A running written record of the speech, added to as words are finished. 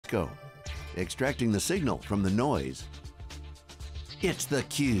Cisco, extracting the signal from the noise. It's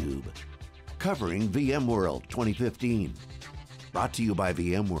theCUBE, covering VMworld 2015. Brought to you by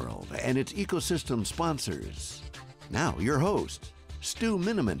VMworld and its ecosystem sponsors. Now your hosts, Stu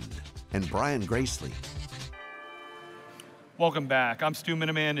Miniman and Brian Gracely. Welcome back. I'm Stu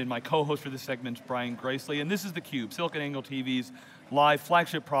Miniman, and my co-host for this segment is Brian Gracely, and this is theCUBE, SiliconANGLE TV's live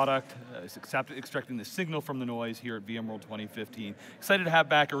flagship product, extracting the signal from the noise here at VMworld 2015. Excited to have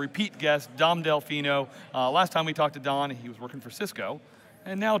back a repeat guest, Dom Delfino. Last time we talked to Don, he was working for Cisco,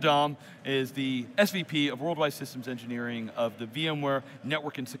 and now Dom is the SVP of Worldwide Systems Engineering of the VMware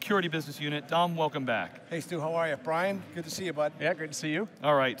Network and Security Business Unit. Dom, welcome back. Hey Stu, how are you? Brian, good to see you, bud. Yeah, great to see you.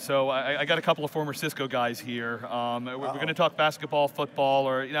 All right, so I got a couple of former Cisco guys here. We're going to talk basketball, football,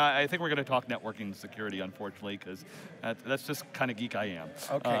 or I think we're going to talk networking and security, unfortunately, because that's just kind of geek I am.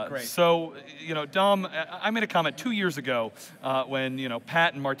 Okay, great. So, Dom, I made a comment 2 years ago when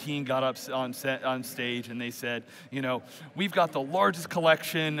Pat and Martine got up on stage and they said, we've got the largest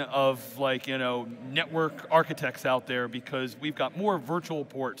collection of network architects out there because we've got more virtual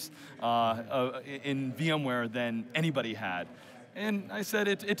ports in VMware than anybody had. And I said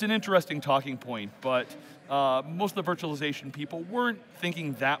it's an interesting talking point, but most of the virtualization people weren't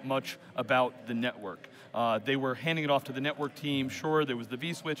thinking that much about the network. They were handing it off to the network team. Sure, there was the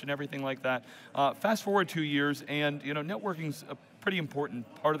vSwitch and everything like that. Fast forward 2 years, and networking's a pretty important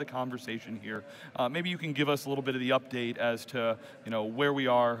part of the conversation here. Maybe you can give us a little bit of the update as to where we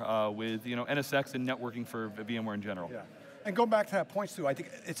are with NSX and networking for VMware in general. Yeah. And going back to that point, Stu, I think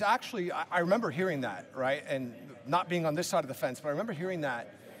it's actually, I remember hearing that, right? And not being on this side of the fence, but I remember hearing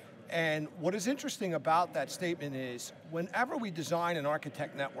that. And what is interesting about that statement is, whenever we design and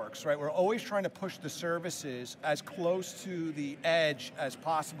architect networks, right, we're always trying to push the services as close to the edge as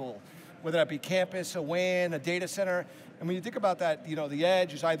possible, whether that be campus, a WAN, a data center. And when you think about that, the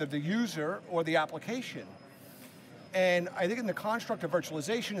edge is either the user or the application. And I think in the construct of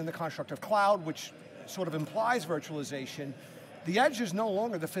virtualization, in the construct of cloud, which sort of implies virtualization, the edge is no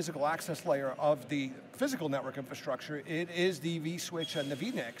longer the physical access layer of the physical network infrastructure. It is the vSwitch and the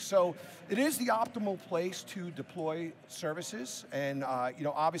vNIC. So it is the optimal place to deploy services. And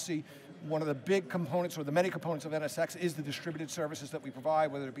obviously, one of the big components, or the many components of NSX, is the distributed services that we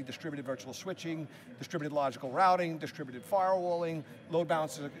provide, whether it be distributed virtual switching, distributed logical routing, distributed firewalling, load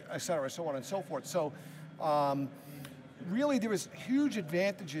balancers, et cetera, so on and so forth. So really, there is huge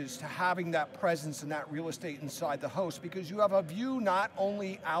advantages to having that presence and that real estate inside the host, because you have a view not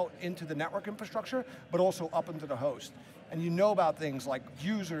only out into the network infrastructure, but also up into the host. And you know about things like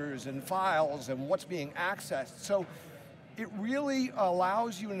users and files and what's being accessed. So it really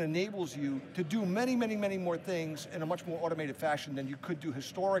allows you and enables you to do many, many, many more things in a much more automated fashion than you could do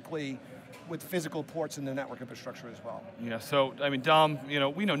historically with physical ports in the network infrastructure as well. Yeah, so, Dom,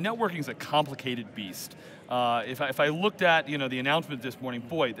 we know networking is a complicated beast. If I looked at, the announcement this morning,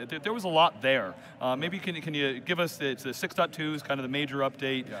 boy, there was a lot there. Maybe can you give us, it's the 6.2 is kind of the major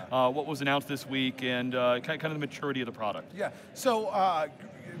update, yeah. What was announced this week, and kind of the maturity of the product. Yeah, so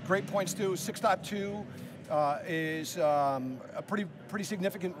great points, Stu. 6.2 is a pretty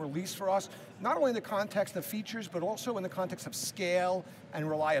significant release for us, not only in the context of features, but also in the context of scale and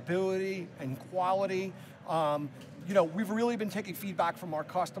reliability and quality. We've really been taking feedback from our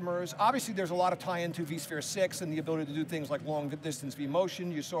customers. Obviously, there's a lot of tie-in to vSphere 6 and the ability to do things like long-distance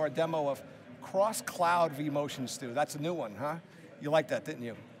vMotion. You saw a demo of cross-cloud vMotion, Stu. That's a new one, huh? You liked that, didn't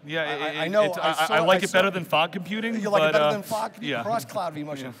you? Yeah, I know. I like it better than fog computing. You like it better than fog computing? Yeah. Cross-cloud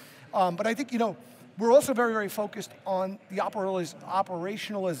vMotion. Yeah. But I think, we're also very, very focused on the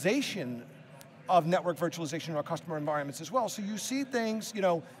operationalization of network virtualization in our customer environments as well. So you see things,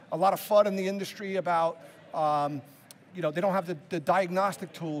 a lot of FUD in the industry about, they don't have the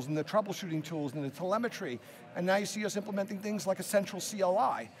diagnostic tools and the troubleshooting tools and the telemetry. And now you see us implementing things like a central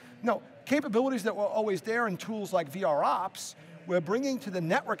CLI. No, capabilities that were always there in tools like VROps, we're bringing to the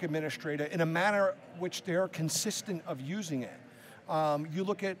network administrator in a manner which they're consistent of using it. You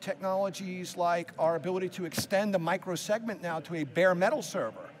look at technologies like our ability to extend the microsegment now to a bare metal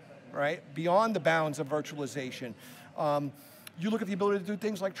server, right? Beyond the bounds of virtualization. You look at the ability to do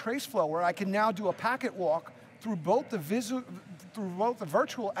things like TraceFlow, where I can now do a packet walk through both the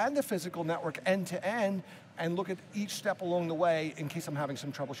virtual and the physical network end to end, and look at each step along the way in case I'm having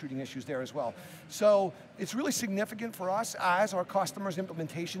some troubleshooting issues there as well. So it's really significant for us as our customers'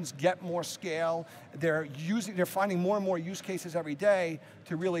 implementations get more scale. They're finding more and more use cases every day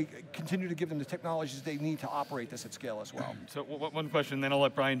to really continue to give them the technologies they need to operate this at scale as well. So one question, then I'll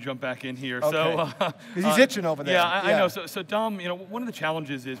let Brian jump back in here. Okay. So, because he's itching over there. Yeah, I know. So Dom, one of the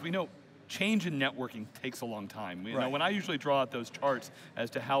challenges is we know change in networking takes a long time. You know, Right. when I usually draw out those charts as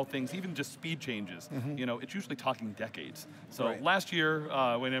to how things, even just speed changes, you know, it's usually talking decades. So Right. last year,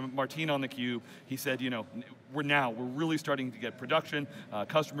 when Martin on theCUBE, he said, you know, we're really starting to get production,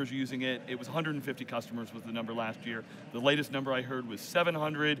 customers using it. It was 150 customers was the number last year. The latest number I heard was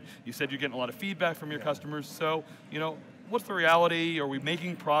 700. You said you're getting a lot of feedback from your customers, so, you know, what's the reality? Are we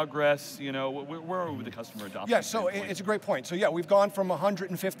making progress? You know, where are we with the customer adoption? Yeah, so it's a great point. So yeah, we've gone from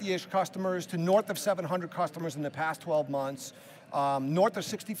 150-ish customers to north of 700 customers in the past 12 months, north of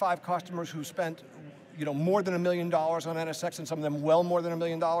 65 customers who spent, you know, more than $1 million on NSX, and some of them well more than $1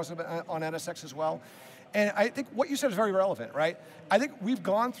 million on NSX as well. And I think what you said is very relevant, right? I think we've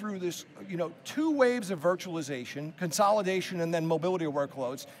gone through this, you know, 2 waves of virtualization, consolidation, and then mobility of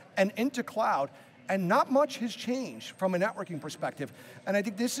workloads, and into cloud, and not much has changed from a networking perspective. And I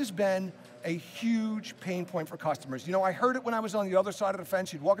think this has been a huge pain point for customers. You know, I heard it when I was on the other side of the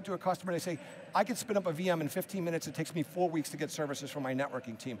fence. You'd walk into a customer and they say, I could spin up a VM in 15 minutes, it takes me 4 weeks to get services from my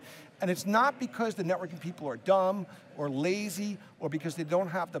networking team. And it's not because the networking people are dumb or lazy or because they don't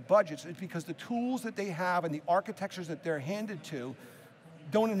have the budgets, it's because the tools that they have and the architectures that they're handed to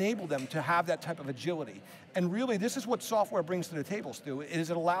don't enable them to have that type of agility. And really, this is what software brings to the table, Stu, is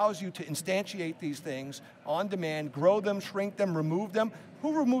it allows you to instantiate these things on demand, grow them, shrink them, remove them.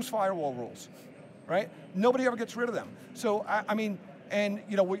 Who removes firewall rules, right? Nobody ever gets rid of them. So, I mean, and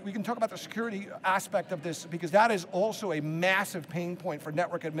you know, we can talk about the security aspect of this because that is also a massive pain point for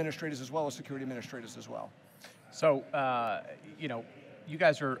network administrators as well as security administrators as well. So, you know, you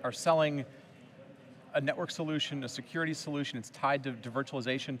guys are selling a network solution, a security solution, it's tied to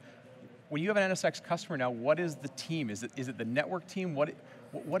virtualization. When you have an NSX customer now, what is the team? Is it the network team?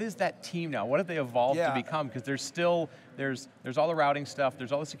 What is that team now? What have they evolved to become? Because there's still, there's all the routing stuff,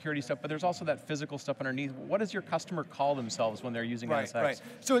 there's all the security stuff, but there's also that physical stuff underneath. What does your customer call themselves when they're using NSX? Right.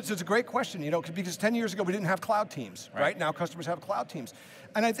 So it's a great question, you know, because 10 years ago we didn't have cloud teams, right? Now customers have cloud teams.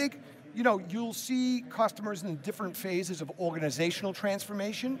 And I think, you know, you'll see customers in different phases of organizational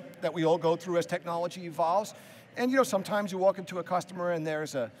transformation that we all go through as technology evolves. And you know, sometimes you walk into a customer and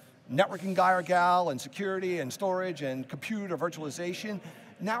there's a networking guy or gal and security and storage and compute or virtualization.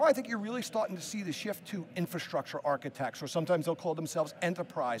 Now I think you're really starting to see the shift to infrastructure architects, or sometimes they'll call themselves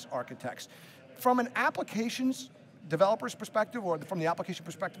enterprise architects. From an applications developer's perspective, or from the application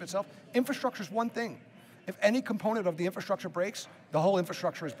perspective itself, infrastructure is one thing. If any component of the infrastructure breaks, the whole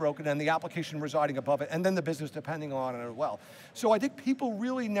infrastructure is broken and the application residing above it, and then the business depending on it as well. So I think people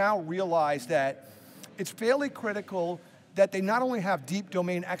really now realize that it's fairly critical that they not only have deep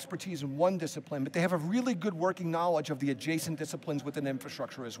domain expertise in one discipline, but they have a really good working knowledge of the adjacent disciplines within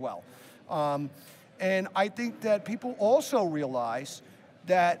infrastructure as well. And I think that people also realize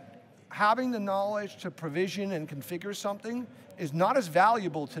that having the knowledge to provision and configure something is not as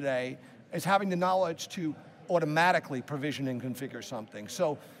valuable today as having the knowledge to automatically provision and configure something.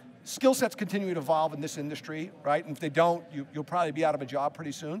 So skill sets continue to evolve in this industry, right? And if they don't, you'll probably be out of a job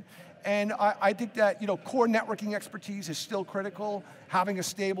pretty soon. And I think that, you know, core networking expertise is still critical. Having a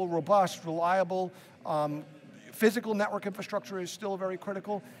stable, robust, reliable, physical network infrastructure is still very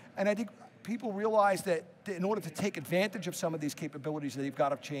critical. And I think people realize that in order to take advantage of some of these capabilities, they've got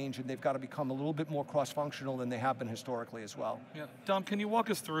to change and they've got to become a little bit more cross-functional than they have been historically as well. Yeah, Dom, can you walk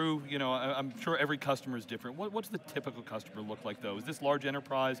us through, you know, I'm sure every customer is different. What's the typical customer look like though? Is this large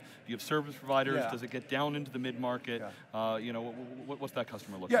enterprise? Do you have service providers? Yeah. Does it get down into the mid-market? Yeah. You know, what's that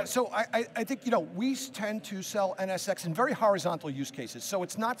customer look like? Yeah, so I think, you know, we tend to sell NSX in very horizontal use cases. So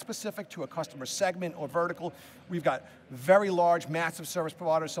it's not specific to a customer segment or vertical. We've got very large, massive service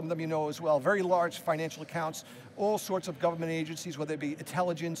providers, some of them you know as well, very large financial accounts, all sorts of government agencies, whether it be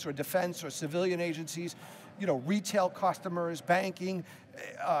intelligence or defense or civilian agencies, you know, retail customers, banking,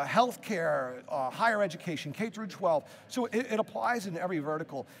 healthcare, higher education, K through 12. So it applies in every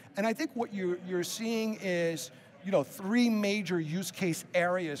vertical. And I think what you're seeing is, you know, 3 major use case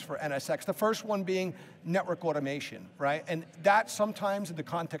areas for NSX. The first one being network automation, right? And that sometimes in the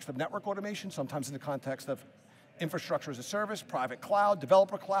context of network automation, sometimes in the context of infrastructure as a service, private cloud,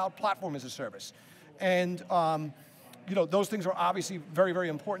 developer cloud, platform as a service. And you know, those things are obviously very, very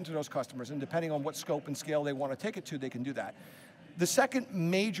important to those customers, and depending on what scope and scale they want to take it to, they can do that. The second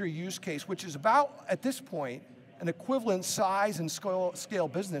major use case, which is about, at this point, an equivalent size and scale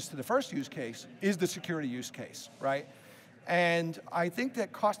business to the first use case, is the security use case, right? And I think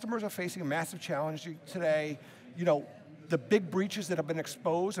that customers are facing a massive challenge today. You know, the big breaches that have been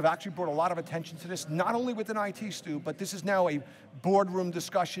exposed have actually brought a lot of attention to this, not only within IT, Stu, but this is now a boardroom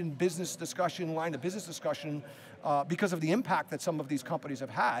discussion, business discussion, line of business discussion, because of the impact that some of these companies have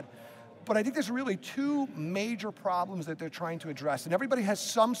had. But I think there's really two major problems that they're trying to address, and everybody has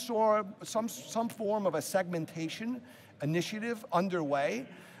some form of a segmentation initiative underway.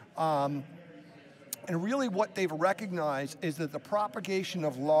 And really what they've recognized is that the propagation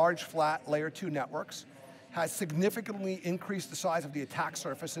of large, flat layer 2 networks has significantly increased the size of the attack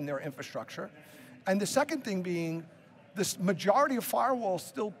surface in their infrastructure. And the second thing being, this majority of firewalls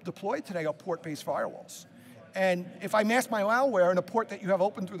still deployed today are port-based firewalls. And if I mask my malware in a port that you have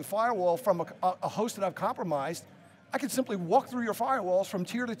open through the firewall from a host that I've compromised, I can simply walk through your firewalls from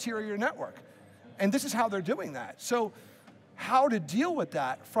tier to tier of your network. And this is how they're doing that. So how to deal with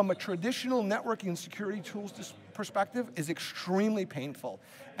that from a traditional networking and security tools perspective is extremely painful.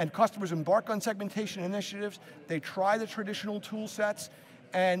 And customers embark on segmentation initiatives, they try the traditional tool sets,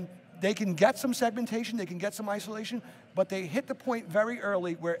 and they can get some segmentation, they can get some isolation, but they hit the point very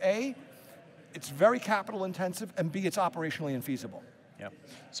early where A, it's very capital intensive, and B, it's operationally infeasible. Yeah.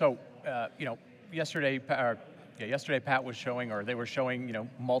 So, you know, yesterday Pat was showing, or they were showing, you know,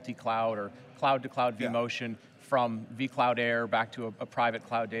 multi-cloud or cloud-to-cloud vMotion from vCloud Air back to a private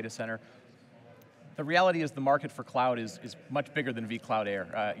cloud data center. The reality is the market for cloud is much bigger than vCloud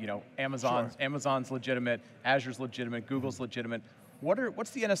Air. You know, Amazon's legitimate, Azure's legitimate, Google's legitimate. What's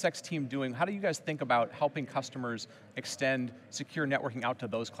the NSX team doing? How do you guys think about helping customers extend secure networking out to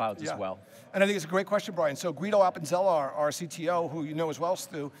those clouds as well? And I think it's a great question, Brian. So Guido Appenzeller, our CTO, who you know as well,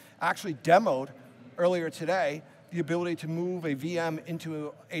 Stu, actually demoed earlier today the ability to move a VM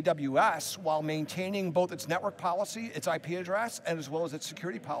into AWS while maintaining both its network policy, its IP address, and as well as its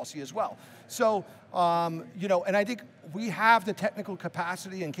security policy as well. So, you know, and I think we have the technical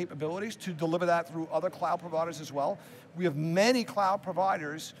capacity and capabilities to deliver that through other cloud providers as well. We have many cloud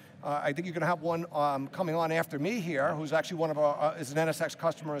providers. I think you're going to have one coming on after me here, who's actually one of our, is an NSX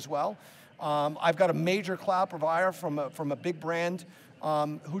customer as well. I've got a major cloud provider from a big brand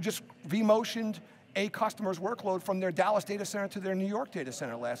who just vMotioned a customer's workload from their Dallas data center to their New York data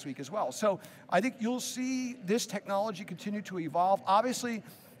center last week as well. So I think you'll see this technology continue to evolve. Obviously,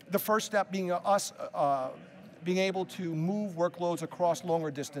 the first step being us being able to move workloads across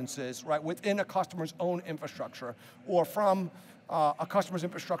longer distances, right, within a customer's own infrastructure, or from a customer's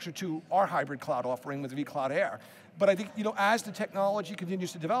infrastructure to our hybrid cloud offering with vCloud Air. But I think, you know, as the technology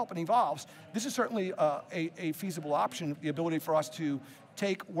continues to develop and evolves, this is certainly a feasible option, the ability for us to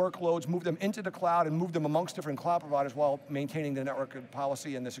take workloads, move them into the cloud, and move them amongst different cloud providers while maintaining the network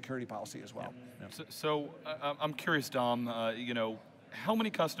policy and the security policy as well. So I'm curious, Dom, you know, how many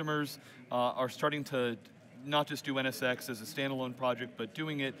customers are starting to not just do NSX as a standalone project, but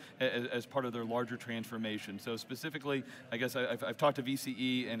doing it as part of their larger transformation? So specifically, I guess I've talked to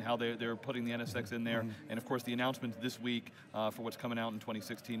VCE and how they're putting the NSX in there, and of course the announcement this week for what's coming out in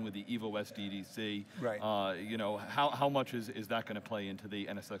 2016 with the Evo SDDC. Right. You know, how much is that going to play into the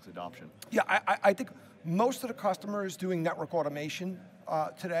NSX adoption? Yeah, I think most of the customers doing network automation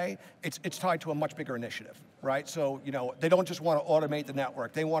today, it's tied to a much bigger initiative, right? So, you know, they don't just want to automate the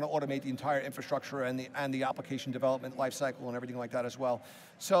network, they want to automate the entire infrastructure and the application development lifecycle and everything like that as well.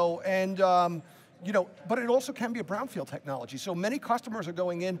 So, and, you know, but it also can be a brownfield technology. So many customers are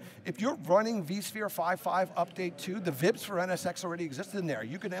going in, if you're running vSphere 5.5 Update 2, the VIBs for NSX already exist in there.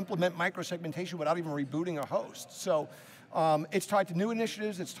 You can implement microsegmentation without even rebooting a host. So, it's tied to new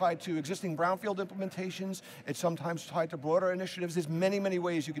initiatives, it's tied to existing brownfield implementations, it's sometimes tied to broader initiatives. There's many, many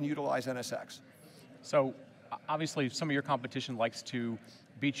ways you can utilize NSX. So, obviously some of your competition likes to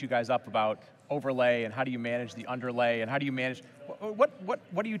beat you guys up about overlay and how do you manage the underlay and how do you manage,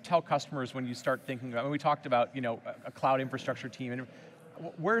 what do you tell customers when you start thinking about, when we talked about, you know, a cloud infrastructure team, and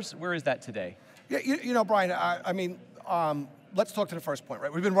where is that today? Yeah, you know, Brian, I mean, let's talk to the first point,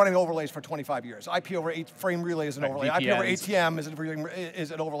 right? We've been running overlays for 25 years. IP over frame relay is an overlay. VPNs. IP over ATM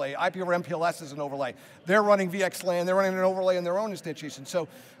is an overlay. IP over MPLS is an overlay. They're running VXLAN, they're running an overlay in their own instantiation. So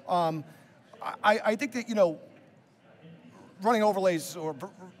I think that, you know, running overlays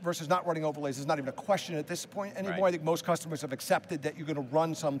versus not running overlays is not even a question at this point anymore. Right. I think most customers have accepted that you're going to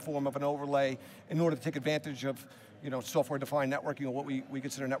run some form of an overlay in order to take advantage of, you know, software-defined networking, or what we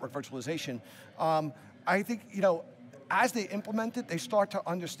consider network virtualization. I think, you know, as they implement it, they start to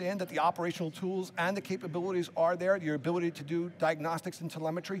understand that the operational tools and the capabilities are there, your ability to do diagnostics and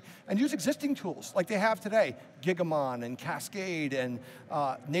telemetry, and use existing tools like they have today, Gigamon and Cascade, and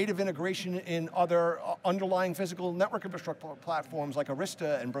native integration in other underlying physical network infrastructure platforms like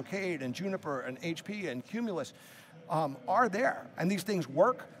Arista and Brocade and Juniper and HP and Cumulus are there. And these things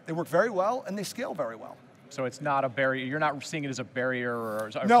work, they work very well, and they scale very well. So it's not a barrier, you're not seeing it as a barrier or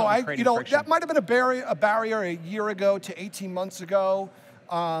no, creating friction? That might have been a barrier a year ago to 18 months ago.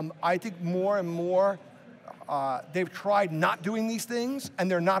 I think more and more, they've tried not doing these things and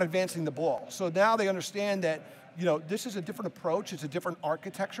they're not advancing the ball. So now they understand that this is a different approach, it's a different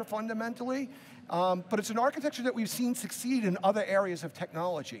architecture fundamentally, but it's an architecture that we've seen succeed in other areas of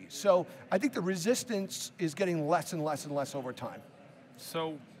technology. So I think the resistance is getting less and less and less over time.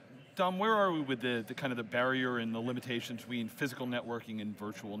 So, Dom, where are we with the kind of the barrier and the limitations between physical networking and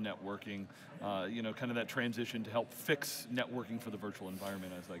virtual networking? Kind of that transition to help fix networking for the virtual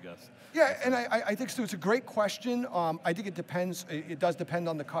environment, as I guess. Yeah, and I think so. It's a great question. I think it depends. It does depend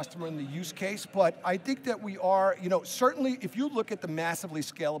on the customer and the use case, but I think that we are, certainly if you look at the massively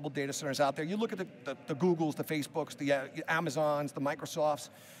scalable data centers out there, you look at the Googles, the Facebooks, the Amazons, the Microsofts,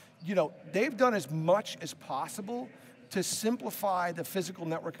 they've done as much as possible to simplify the physical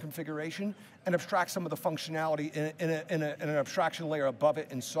network configuration and abstract some of the functionality in an abstraction layer above it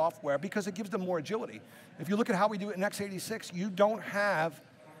in software, because it gives them more agility. If you look at how we do it in x86, you don't have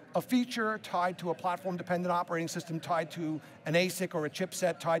a feature tied to a platform-dependent operating system, tied to an ASIC or a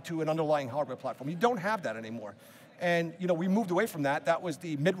chipset, tied to an underlying hardware platform. You don't have that anymore. And we moved away from that. That was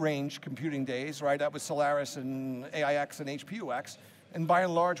the mid-range computing days, right? That was Solaris and AIX and HPUX. And by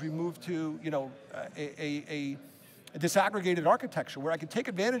and large, we moved to a disaggregated architecture where I could take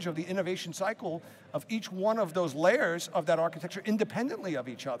advantage of the innovation cycle of each one of those layers of that architecture independently of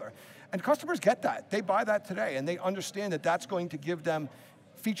each other. And customers get that. They buy that today, and they understand that that's going to give them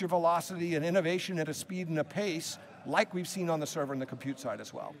feature velocity and innovation at a speed and a pace like we've seen on the server and the compute side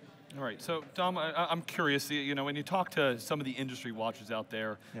as well. All right, so Dom, I'm curious, when you talk to some of the industry watchers out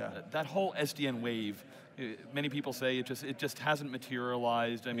there, that whole SDN wave, many people say it just hasn't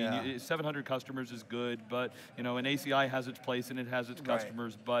materialized. I mean, 700 customers is good, but an ACI has its place and it has its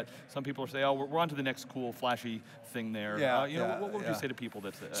customers. But some people say, oh, we're on to the next cool, flashy thing there. What would you say to people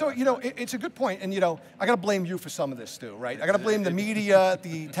that's? So it's a good point, and I got to blame you for some of this too, right? I got to blame the media,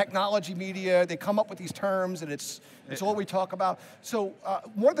 the technology media. They come up with these terms, and it's all we talk about. So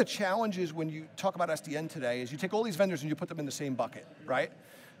one of the challenges when you talk about SDN today is you take all these vendors and you put them in the same bucket, right?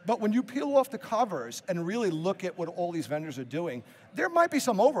 But when you peel off the covers and really look at what all these vendors are doing, there might be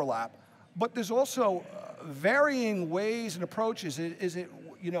some overlap, but there's also varying ways and approaches. Is it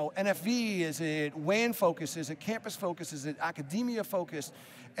NFV? Is it WAN focused? Is it campus focused? Is it academia focused?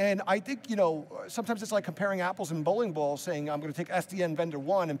 And I think sometimes it's like comparing apples and bowling balls, saying I'm going to take SDN vendor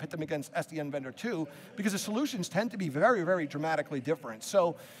 1 and pit them against SDN vendor 2, because the solutions tend to be very, very dramatically different.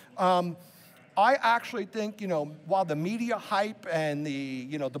 So. I actually think, while the media hype and the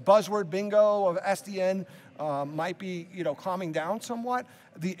buzzword bingo of SDN might be, calming down somewhat,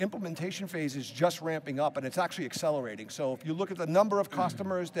 the implementation phase is just ramping up, and it's actually accelerating. So if you look at the number of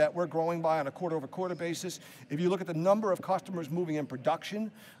customers that we're growing by on a quarter-over-quarter basis, if you look at the number of customers moving in production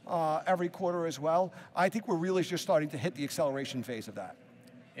every quarter as well, I think we're really just starting to hit the acceleration phase of that.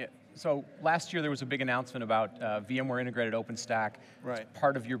 So last year there was a big announcement about VMware integrated OpenStack. Right. It's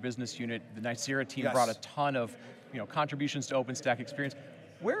part of your business unit. The Nicira team brought a ton of contributions to OpenStack experience.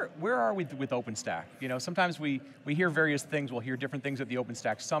 Where are we with OpenStack? Sometimes we hear various things. We'll hear different things at the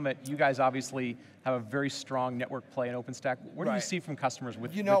OpenStack Summit. You guys obviously have a very strong network play in OpenStack. What do you see from customers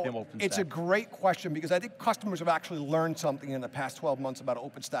with OpenStack? It's a great question, because I think customers have actually learned something in the past 12 months about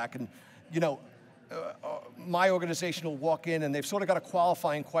OpenStack. And my organization will walk in and they've sort of got a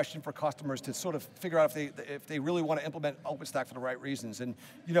qualifying question for customers to sort of figure out if they really want to implement OpenStack for the right reasons. And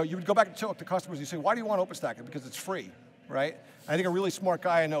you would go back and talk to customers and you say, why do you want OpenStack? Because it's free, right? I think a really smart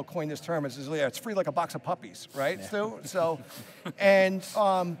guy I know coined this term and says, yeah, it's free like a box of puppies, right, Stu? So, and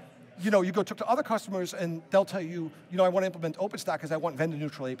you go talk to other customers and they'll tell you, I want to implement OpenStack because I want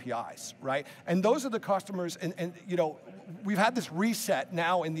vendor-neutral APIs, right? And those are the customers, and we've had this reset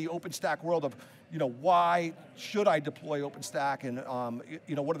now in the OpenStack world of, why should I deploy OpenStack, and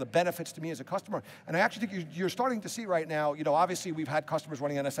what are the benefits to me as a customer? And I actually think you're starting to see right now, obviously we've had customers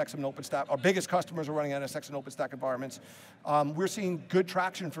running NSX and OpenStack. Our biggest customers are running NSX and OpenStack environments. We're seeing good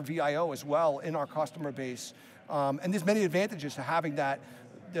traction for VIO as well in our customer base. And there's many advantages to having that,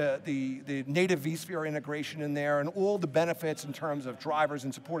 the native vSphere integration in there, and all the benefits in terms of drivers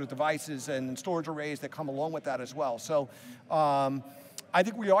and supported devices and storage arrays that come along with that as well. So I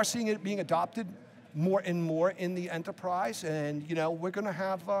think we are seeing it being adopted more and more in the enterprise, and we're going to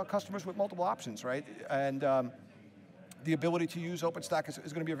have customers with multiple options, right? And the ability to use OpenStack is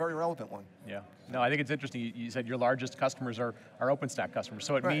going to be a very relevant one. Yeah. No, I think it's interesting. You said your largest customers are OpenStack customers,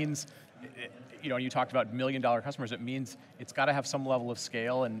 so it means, you talked about $1 million customers. It means it's got to have some level of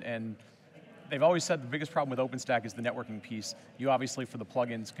scale, and they've always said the biggest problem with OpenStack is the networking piece. You obviously, for the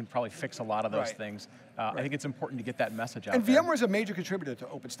plugins, can probably fix a lot of those things. I think it's important to get that message out there. And VMware is a major contributor to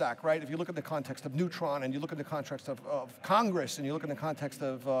OpenStack, right? If you look at the context of Neutron, and you look at the context of Congress, and you look at the context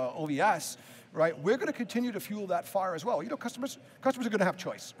of OVS, right? We're going to continue to fuel that fire as well. You know, customers are going to have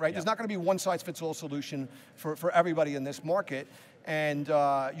choice, right? There's not going to be one size fits all solution for everybody in this market. And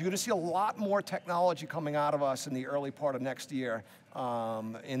you're going to see a lot more technology coming out of us in the early part of next year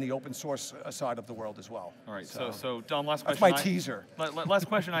in the open source side of the world as well. All right, so Dom, last question. That's my teaser. Last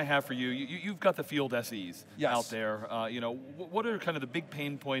question I have for you. You've got the field SEs out there. You know, what are kind of the big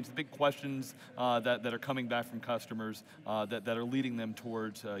pain points, the big questions that are coming back from customers that are leading them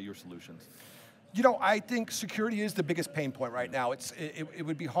towards your solutions? You know, I think security is the biggest pain point right now. It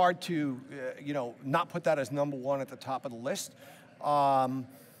would be hard to, you know, not put that as #1 at the top of the list.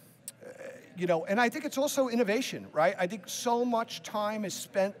 You know, and I think it's also innovation, right? I think so much time is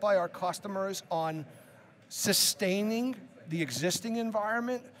spent by our customers on sustaining the existing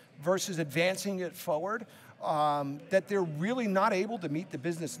environment versus advancing it forward, that they're really not able to meet the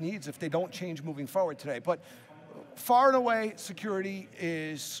business needs if they don't change moving forward today. But far and away, security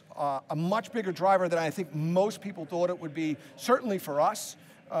is a much bigger driver than I think most people thought it would be, certainly for us.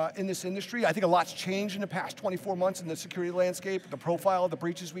 In this industry. I think a lot's changed in the past 24 months in the security landscape, the profile of the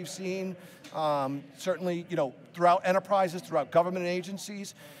breaches we've seen, certainly, you know, throughout enterprises, throughout government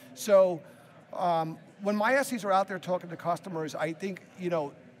agencies. So when my SEs are out there talking to customers, I think, you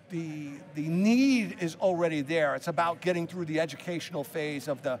know, the need is already there. It's about getting through the educational phase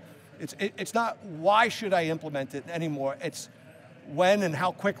of it's not why should I implement it anymore, it's when and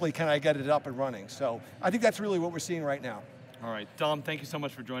how quickly can I get it up and running. So I think that's really what we're seeing right now. All right, Dom, thank you so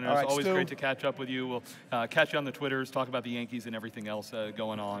much for joining us. Always great to catch up with you. We'll catch you on the Twitters, talk about the Yankees and everything else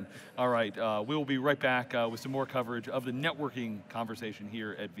going on. All right, we will be right back with some more coverage of the networking conversation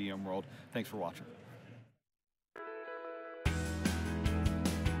here at VMworld. Thanks for watching.